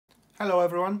Hello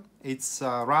everyone, it's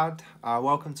Rad.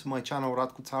 Welcome to my channel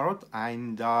Radko Tarot,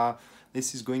 and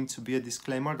this is going to be a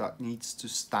disclaimer that needs to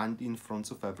stand in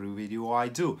front of every video I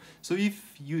do. So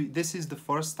if this is the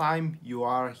first time you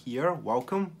are here,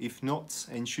 welcome. If not,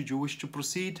 and should you wish to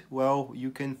proceed, well,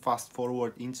 you can fast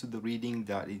forward into the reading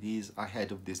that it is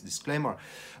ahead of this disclaimer.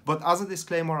 But as a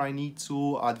disclaimer, I need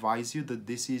to advise you that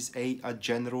this is a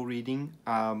general reading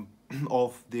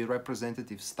of the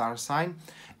representative star sign,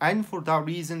 and for that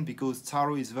reason, because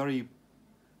tarot is very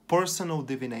personal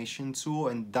divination tool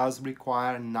and does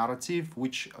require narrative,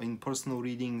 which in personal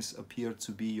readings appear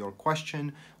to be your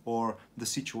question or the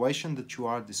situation that you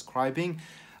are describing.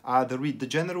 The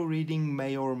general reading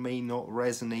may or may not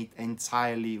resonate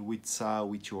entirely with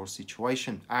your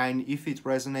situation, and if it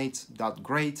resonates, that's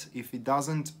great. If it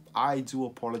doesn't, I do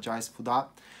apologize for that,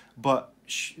 but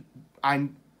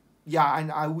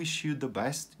and I wish you the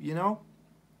best, you know,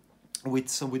 with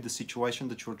the situation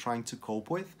that you're trying to cope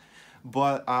with.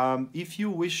 But if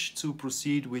you wish to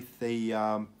proceed with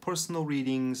the personal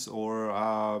readings,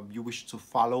 or you wish to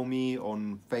follow me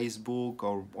on Facebook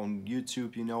or on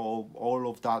YouTube, you know, all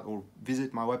of that, or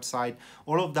visit my website,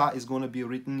 all of that is going to be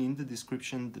written in the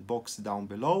description box down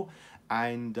below.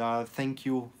 And thank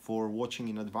you for watching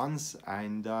in advance,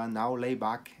 and now lay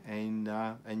back and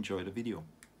enjoy the video.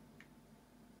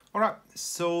 Alright,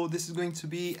 so this is going to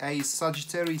be a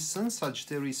Sagittarius Sun,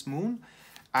 Sagittarius Moon,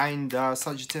 and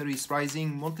Sagittarius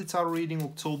Rising monthly tarot reading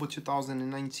October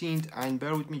 2019. And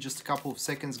bear with me just a couple of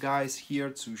seconds, guys, here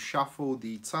to shuffle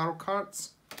the tarot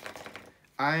cards,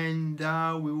 and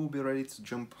we will be ready to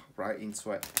jump right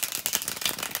into it.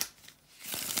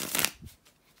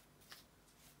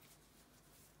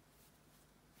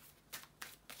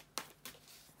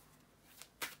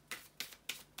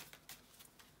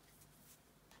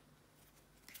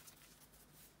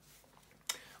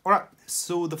 Alright,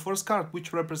 so the first card,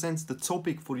 which represents the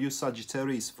topic for you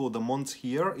Sagittarius for the month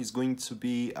here, is going to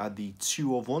be the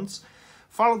Two of Wands,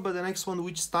 followed by the next one,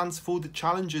 which stands for the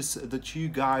challenges that you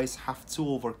guys have to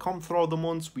overcome throughout the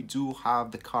month. We do have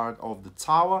the card of the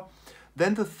Tower.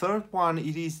 Then the third one,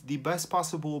 it is the best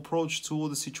possible approach to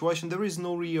the situation. There is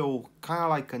no real kind of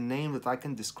like a name that I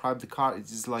can describe the card.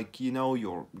 It is like, you know,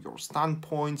 your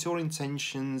standpoints, your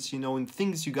intentions, you know, and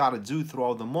things you gotta do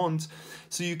throughout the month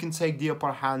so you can take the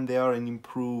upper hand there and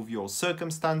improve your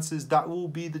circumstances. That will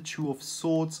be the Two of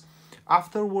Swords.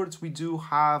 Afterwards, we do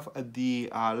have the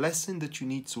lesson that you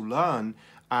need to learn,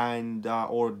 and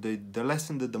or the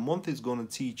lesson that the month is going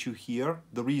to teach you here,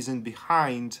 the reason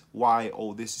behind why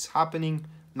all this is happening.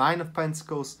 Nine of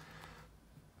Pentacles.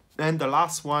 And the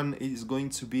last one is going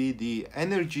to be the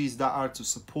energies that are to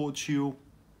support you.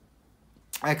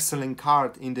 Excellent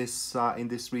card in this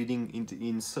reading,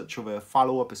 in such of a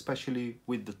follow-up, especially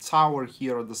with the Tower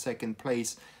here at the second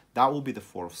place. That will be the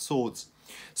Four of Swords.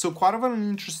 So quite of an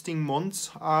interesting month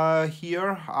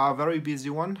here, a very busy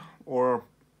one, or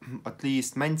at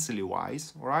least mentally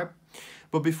wise. All right,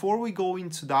 but before we go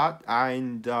into that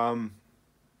and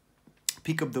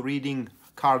pick up the reading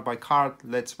card by card,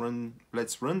 let's run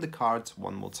the cards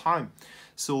one more time.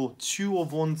 So Two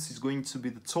of Wands is going to be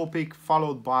the topic,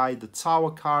 followed by the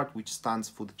Tower card, which stands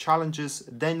for the challenges.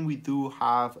 Then we do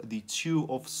have the Two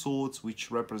of Swords,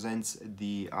 which represents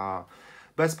the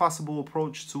best possible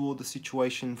approach to the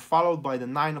situation, followed by the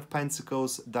Nine of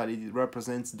Pentacles, that it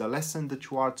represents the lesson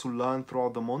that you are to learn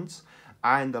throughout the month.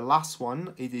 And the last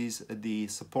one, it is the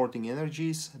supporting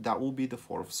energies. That will be the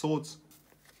Four of Swords.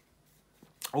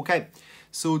 Okay,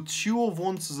 so Two of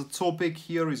Wands as a topic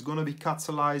here is going to be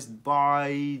catalyzed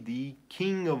by the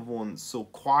King of Wands. So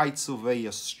quite of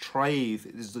a strife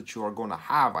it is that you are going to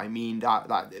have. I mean,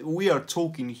 that we are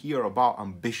talking here about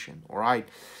ambition, all right?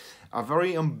 A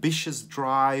very ambitious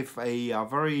drive, a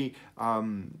very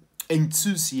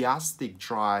enthusiastic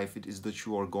drive it is that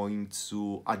you are going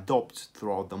to adopt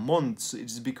throughout the months.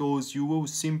 It's because you will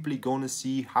simply gonna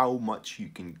see how much you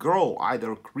can grow,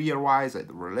 either career-wise,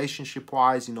 either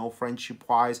relationship-wise, you know,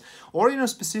 friendship-wise, or in a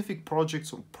specific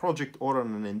project or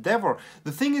an endeavor.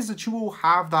 The thing is that you will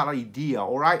have that idea,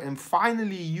 all right, and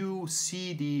finally you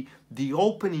see the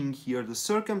opening here, the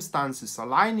circumstances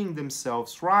aligning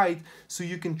themselves right, so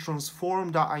you can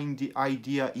transform that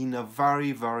idea in a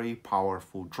very, very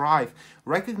powerful drive,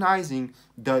 recognizing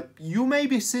that you may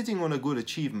be sitting on a good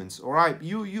achievements, all right?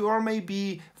 You are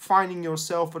maybe finding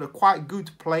yourself at a quite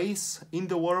good place in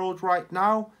the world right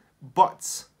now,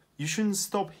 but you shouldn't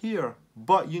stop here.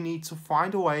 But you need to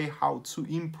find a way how to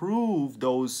improve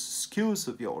those skills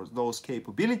of yours, those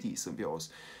capabilities of yours,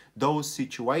 those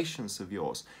situations of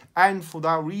yours. And for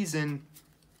that reason,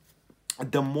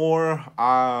 the more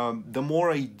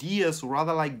ideas, or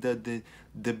rather like the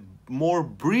more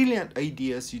brilliant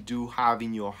ideas you do have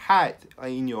in your head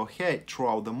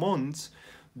throughout the month,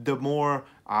 the more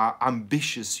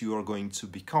ambitious you are going to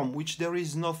become, which there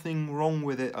is nothing wrong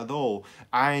with it at all.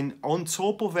 And on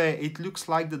top of it, it looks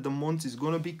like that the month is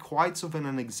going to be quite of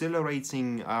an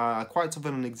exhilarating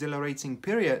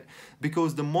period,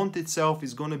 because the month itself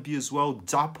is going to be as well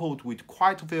dappled with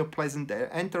quite of a pleasant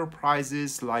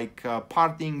enterprises, like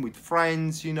partying with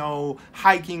friends, you know,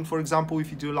 hiking, for example. If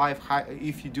you do love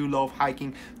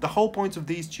hiking, the whole point of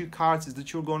these two cards is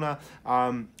that you're gonna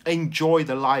enjoy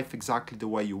the life exactly the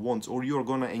way you want, or you're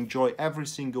gonna enjoy every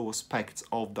single aspect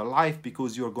of the life,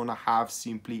 because you're gonna have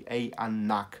simply a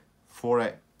knack for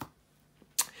it.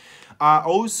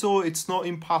 Also, it's not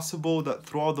impossible that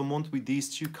throughout the month with these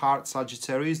two cards,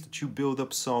 Sagittarius, that you build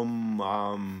up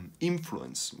some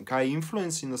influence. Okay,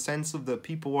 influence in the sense of that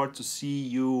people are to see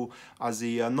you as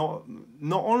a not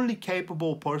only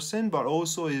capable person, but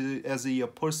also as a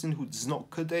person who does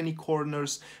not cut any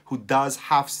corners, who does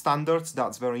have standards.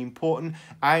 That's very important,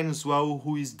 and as well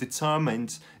who is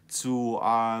determined to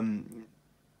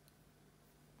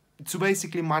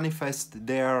basically manifest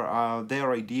their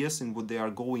ideas and what they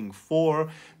are going for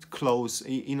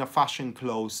in a fashion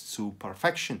close to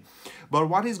perfection. But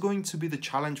what is going to be the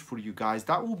challenge for you guys?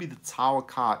 That will be the Tower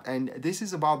card, and this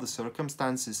is about the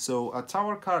circumstances. So a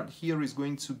Tower card here is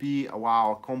going to be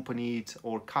accompanied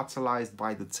or catalyzed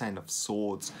by the Ten of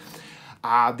Swords.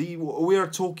 We are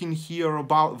talking here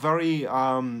about very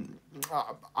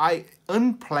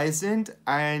unpleasant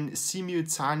and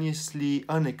simultaneously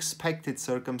unexpected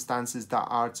circumstances that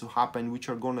are to happen, which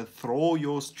are going to throw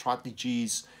your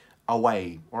strategies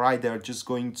away. All right, they're just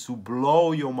going to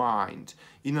blow your mind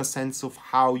in a sense of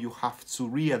how you have to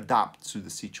readapt to the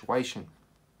situation.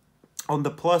 On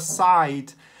the plus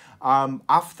side,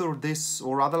 after this,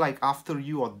 or rather like after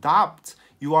you adapt,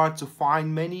 you are to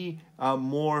find many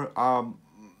more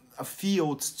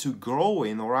fields to grow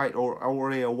in, all right,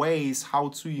 or ways how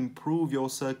to improve your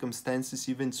circumstances,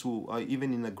 even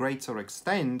in a greater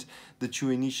extent that you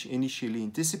initially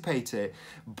anticipated.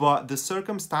 But the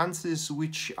circumstances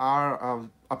which are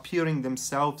appearing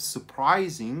themselves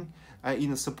surprising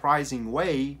in a surprising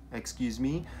way,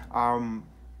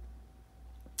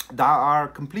 that are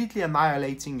completely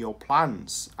annihilating your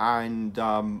plans, and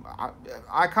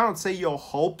I cannot say your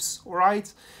hopes,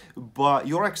 right, but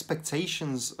your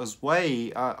expectations as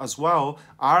well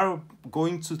are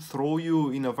going to throw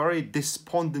you in a very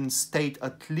despondent state,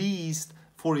 at least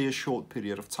for a short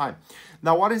period of time.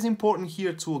 Now, what is important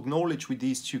here to acknowledge with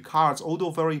these two cards,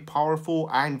 although very powerful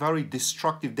and very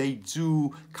destructive, they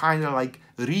do kind of like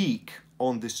reek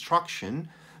on destruction.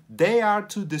 They are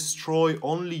to destroy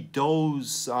only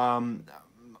those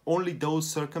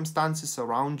circumstances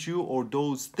around you, or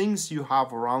those things you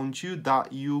have around you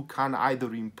that you can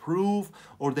either improve,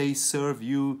 or they serve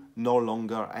you no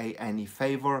longer any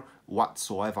favor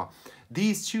whatsoever.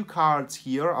 These two cards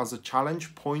here as a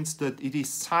challenge points that it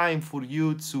is time for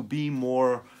you to be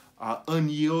more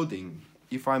unyielding,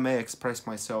 if I may express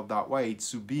myself that way,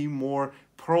 to be more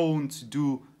prone to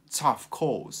do tough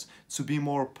calls, to be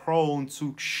more prone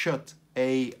to shut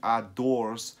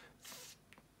doors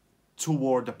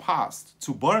toward the past,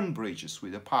 to burn bridges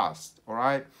with the past, all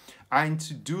right, and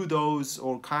to do those,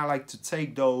 or kind of like to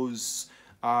take those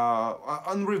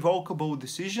unrevocable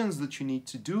decisions that you need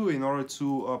to do in order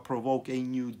to provoke a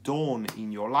new dawn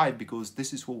in your life, because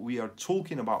this is what we are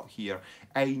talking about here,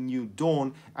 a new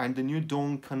dawn. And the new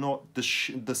dawn cannot,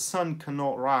 the sun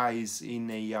cannot rise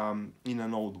in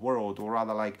an old world, or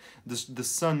rather like the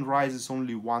sun rises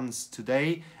only once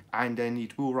today, and then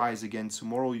it will rise again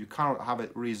tomorrow. You cannot have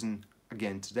it risen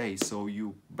again today. So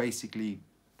you basically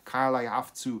kind of like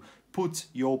have to put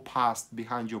your past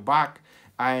behind your back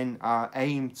and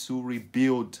aim to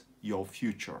rebuild your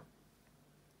future.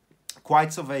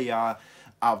 Quite of a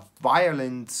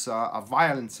violent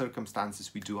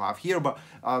circumstances we do have here, but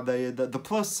the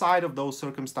plus side of those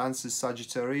circumstances,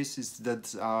 Sagittarius, is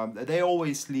that they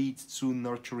always lead to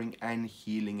nurturing and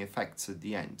healing effects at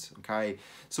the end. Okay,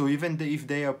 so even if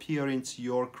they appear into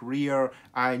your career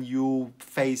and you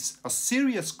face a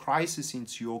serious crisis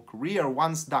into your career,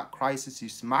 once that crisis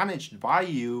is managed by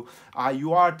you,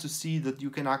 you are to see that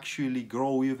you can actually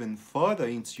grow even further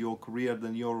into your career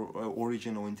than your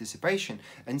original anticipation.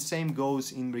 And same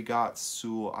goes in regards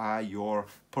to your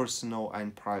personal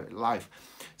and private life.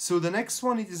 So the next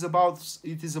one, it is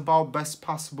about best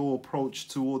possible approach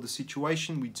to the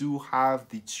situation. We do have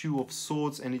the Two of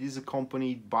Swords, and it is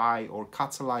accompanied by, or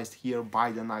catalyzed here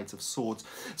by, the Knight of Swords.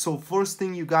 So first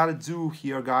thing you gotta do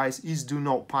here, guys, is do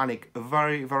not panic. A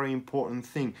very, very important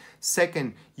thing.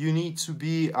 Second, you need to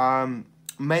be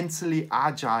mentally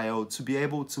agile to be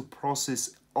able to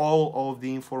process all of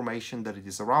the information that it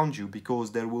is around you,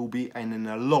 because there will be a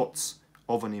lot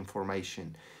of an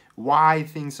information. Why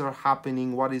things are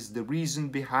happening, what is the reason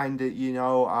behind it, you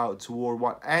know, toward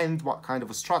what end, what kind of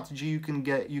a strategy you can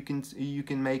get, you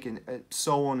can make, and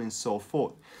so on and so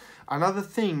forth. Another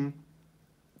thing,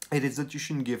 it is that you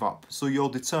shouldn't give up. So your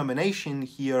determination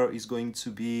here is going to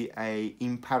be a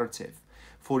imperative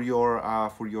for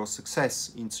your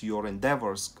success into your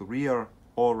endeavors, career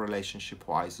or relationship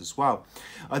wise as well.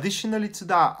 Additionally to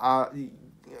that,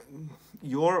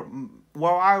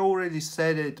 well, I already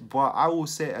said it, but I will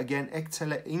say it again,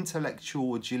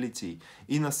 intellectual agility,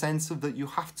 in a sense of that you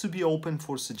have to be open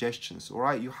for suggestions, all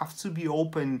right? You have to be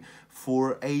open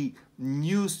for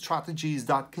new strategies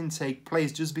that can take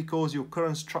place. Just because your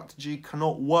current strategy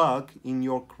cannot work in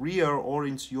your career or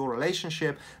into your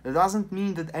relationship, that doesn't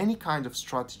mean that any kind of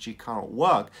strategy cannot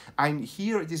work. And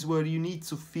here it is where you need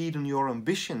to feed on your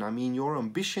ambition. I mean, your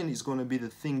ambition is going to be the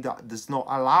thing that does not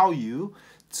allow you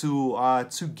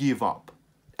to give up.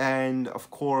 And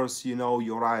of course, you know,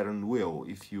 your iron will,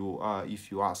 if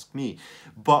you ask me.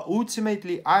 But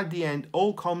ultimately, at the end,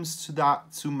 all comes to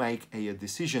that, to make a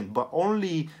decision. But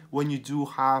only when you do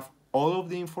have all of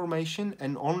the information,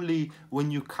 and only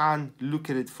when you can look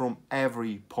at it from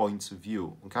every point of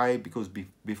view. Okay, because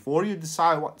before you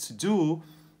decide what to do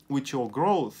with your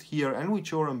growth here and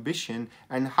with your ambition,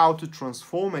 and how to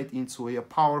transform it into a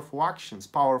powerful actions,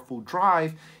 powerful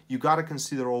drive, you got to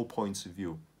consider all points of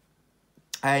view.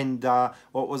 And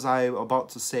what was I about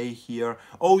to say here?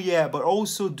 Oh yeah, but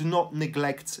also do not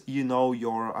neglect, you know,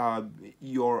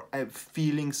 your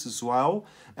feelings as well.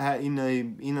 In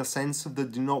a sense of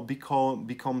that, do not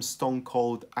become stone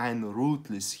cold and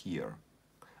ruthless here.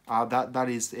 That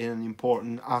is an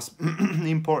important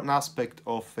important aspect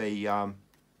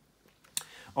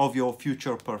of your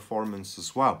future performance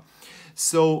as well.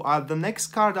 So the next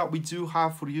card that we do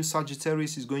have for you,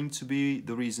 Sagittarius, is going to be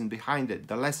the reason behind it,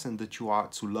 the lesson that you are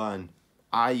to learn.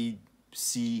 I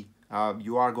see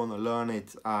you are going to learn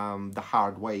it the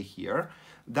hard way here.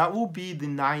 That will be the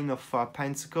Nine of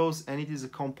Pentacles, and it is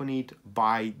accompanied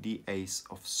by the Ace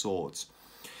of Swords.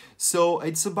 So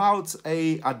it's about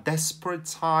a desperate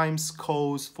times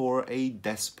calls for a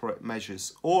desperate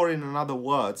measures, or in other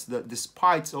words, that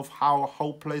despite of how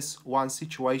hopeless one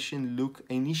situation look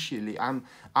initially, and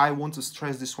I want to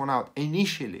stress this one out,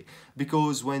 initially,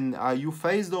 because when you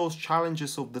face those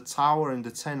challenges of the Tower and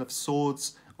the Ten of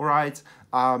Swords, all right,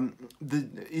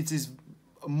 it is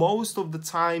most of the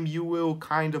time you will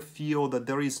kind of feel that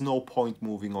there is no point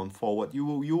moving on forward. You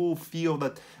will feel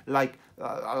that like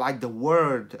the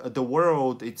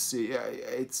world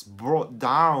it's brought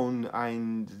down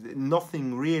and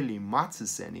nothing really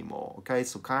matters anymore. Okay,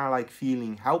 so kind of like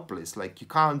feeling helpless, like you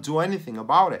can't do anything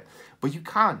about it, but you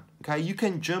can. Okay, you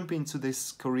can jump into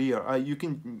this career,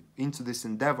 into this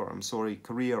endeavor, I'm sorry,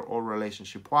 career or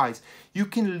relationship wise. You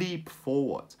can leap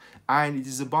forward, and it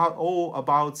is about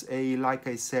like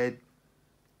I said,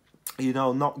 you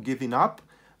know, not giving up,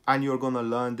 and you're gonna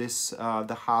learn this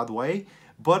the hard way.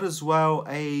 But as well,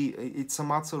 it's a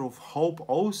matter of hope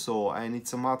also, and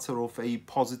it's a matter of a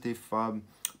positive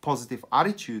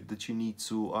attitude that you need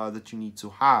to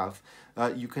have.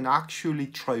 You can actually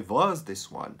traverse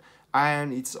this one,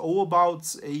 and it's all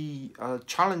about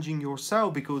challenging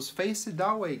yourself, because face it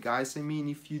that way, guys. I mean,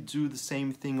 if you do the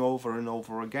same thing over and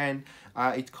over again,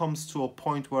 it comes to a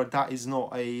point where that is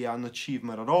not an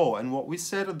achievement at all. And what we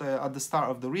said at the start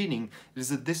of the reading is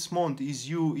that this month is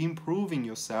you improving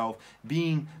yourself,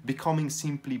 becoming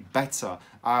simply better,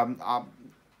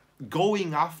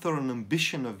 going after an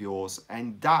ambition of yours,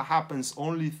 and that happens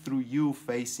only through you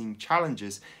facing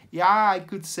challenges. Yeah, I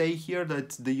could say here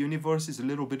that the universe is a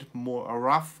little bit more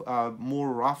rough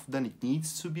than it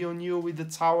needs to be on you with the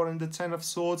Tower and the Ten of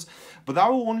Swords, but that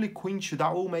will only quench you.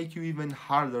 That will make you even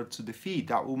harder to defeat.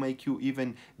 That will make you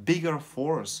even bigger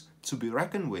force to be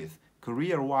reckoned with,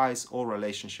 career-wise or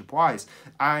relationship-wise.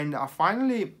 And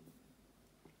finally,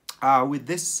 with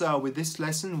this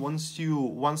lesson, once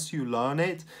you learn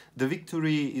it, the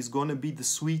victory is going to be the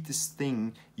sweetest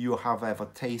thing you have ever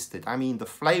tasted. I mean, the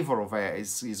flavor of it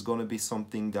is going to be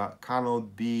something that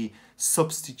cannot be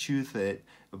substituted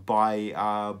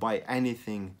by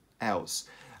anything else.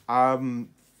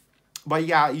 But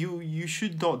yeah, you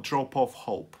should not drop off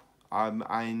hope.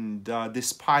 And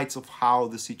despite of how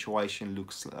the situation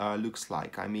looks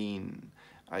like, I mean,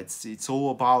 it's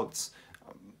all about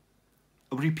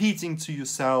repeating to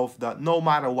yourself that no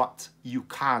matter what, you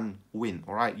can win,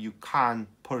 all right? You can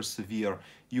persevere,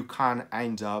 you can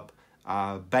end up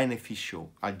beneficial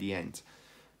at the end.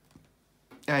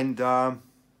 And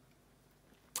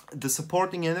The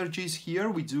supporting energies here,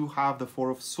 we do have the Four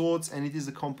of Swords, and it is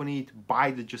accompanied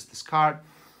by the Justice card.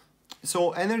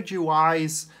 So energy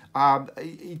wise,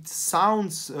 it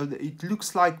sounds, it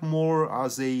looks like more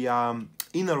as a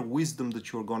inner wisdom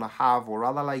that you're gonna have, or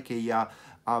rather like a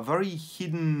very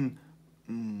hidden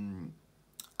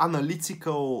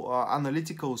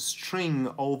analytical string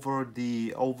over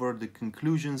the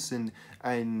conclusions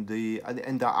and the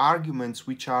arguments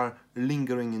which are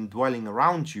lingering and dwelling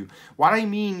around you. What I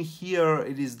mean here,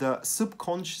 it is that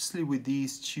subconsciously with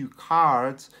these two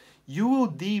cards, you will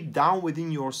deep down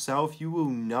within yourself, you will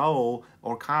know,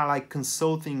 or kind of like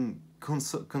consulting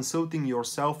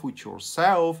yourself with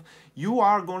yourself, you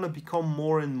are going to become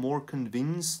more and more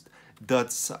convinced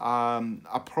that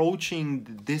approaching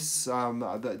this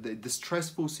the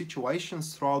stressful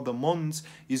situations throughout the months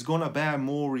is gonna bear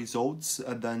more results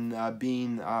than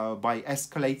being by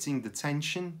escalating the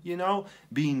tension, you know,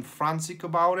 being frantic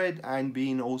about it and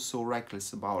being also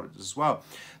reckless about it as well.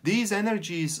 These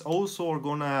energies also are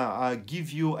gonna give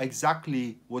you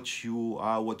exactly what you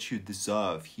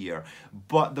deserve here.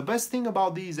 But the best thing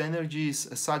about these energies,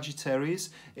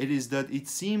 Sagittarius, it is that it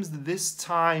seems that this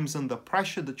times and the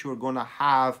pressure that you're gonna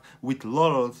have with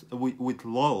lulls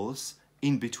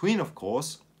in between, of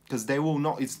course, because they will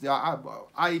not. It's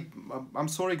I'm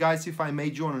sorry guys if I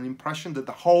made you an impression that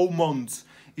the whole month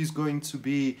is going to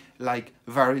be like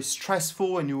very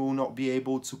stressful and you will not be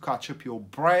able to catch up your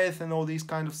breath and all these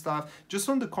kind of stuff. Just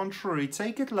on the contrary,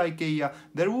 take it like a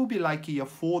there will be like a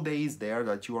 4 days there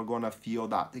that you are gonna feel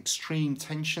that extreme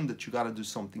tension that you gotta do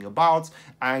something about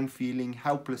and feeling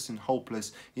helpless and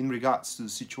hopeless in regards to the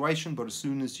situation. But as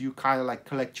soon as you kind of like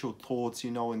collect your thoughts,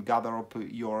 you know, and gather up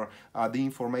your the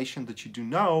information that you do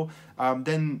know,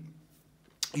 then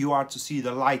you are to see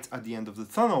the light at the end of the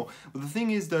tunnel. But the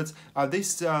thing is that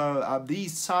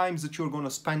these times that you're going to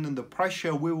spend under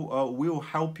pressure will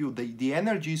help you. The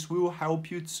energies will help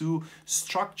you to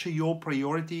structure your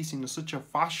priorities in such a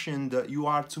fashion that you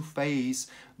are to face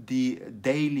the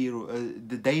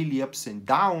daily ups and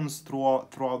downs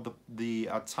throughout the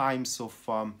times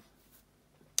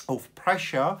of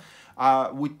pressure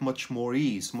with much more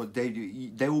ease.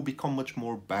 They will become much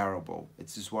more bearable.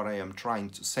 This is what I am trying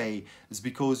to say. It's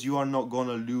because you are not going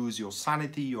to lose your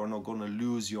sanity. You are not going to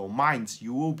lose your minds.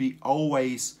 You will be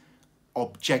always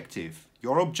objective.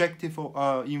 Your objective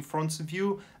in front of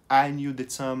you, and you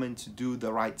determined to do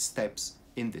the right steps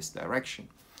in this direction.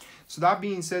 So that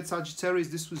being said, Sagittarius,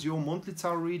 this was your monthly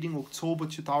tarot reading, October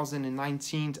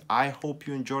 2019. I hope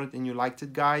you enjoyed it and you liked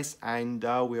it, guys. And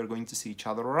we are going to see each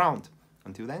other around.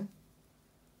 Until then,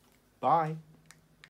 bye.